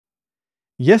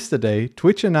Yesterday,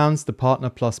 Twitch announced the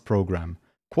Partner Plus program.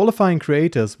 Qualifying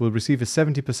creators will receive a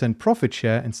 70% profit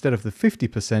share instead of the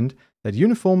 50% that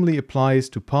uniformly applies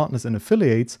to partners and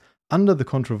affiliates under the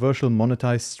controversial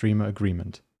monetized streamer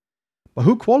agreement. But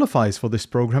who qualifies for this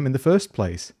program in the first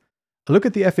place? A look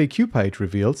at the FAQ page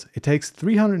reveals it takes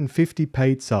 350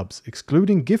 paid subs,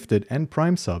 excluding gifted and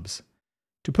Prime subs.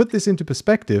 To put this into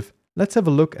perspective, let's have a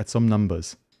look at some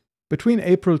numbers. Between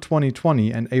April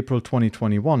 2020 and April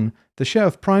 2021, the share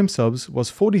of Prime subs was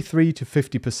 43 to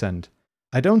 50%.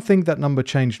 I don't think that number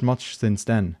changed much since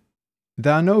then.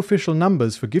 There are no official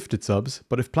numbers for gifted subs,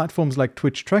 but if platforms like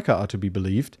Twitch Tracker are to be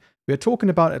believed, we are talking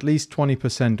about at least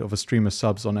 20% of a streamer's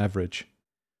subs on average.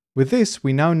 With this,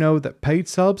 we now know that paid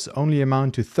subs only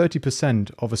amount to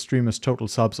 30% of a streamer's total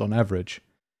subs on average.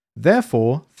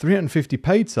 Therefore, 350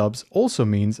 paid subs also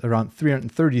means around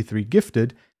 333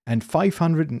 gifted and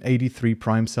 583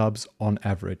 Prime subs on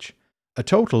average. A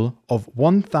total of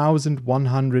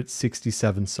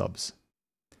 1,167 subs.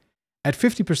 At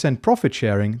 50% profit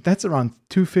sharing, that's around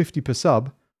 $250 per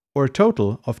sub, or a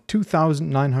total of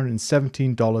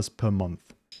 $2,917 per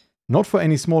month. Not for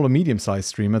any small or medium-sized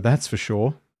streamer, that's for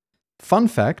sure. Fun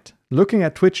fact, looking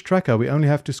at Twitch Tracker, we only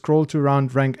have to scroll to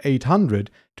around rank 800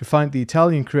 to find the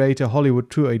Italian creator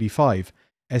Hollywood285.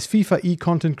 As FIFA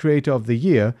e-content creator of the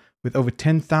year, with over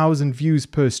 10,000 views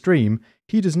per stream,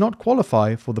 he does not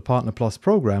qualify for the Partner Plus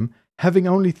program, having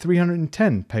only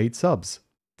 310 paid subs.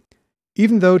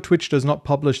 Even though Twitch does not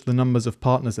publish the numbers of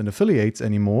partners and affiliates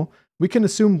anymore, we can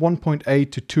assume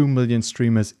 1.8 to 2 million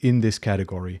streamers in this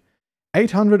category.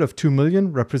 800 of 2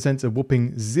 million represents a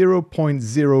whopping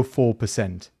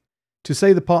 0.04%. To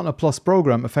say the Partner Plus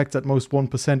program affects at most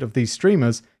 1% of these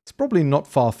streamers is probably not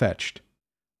far-fetched.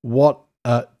 What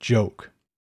a joke.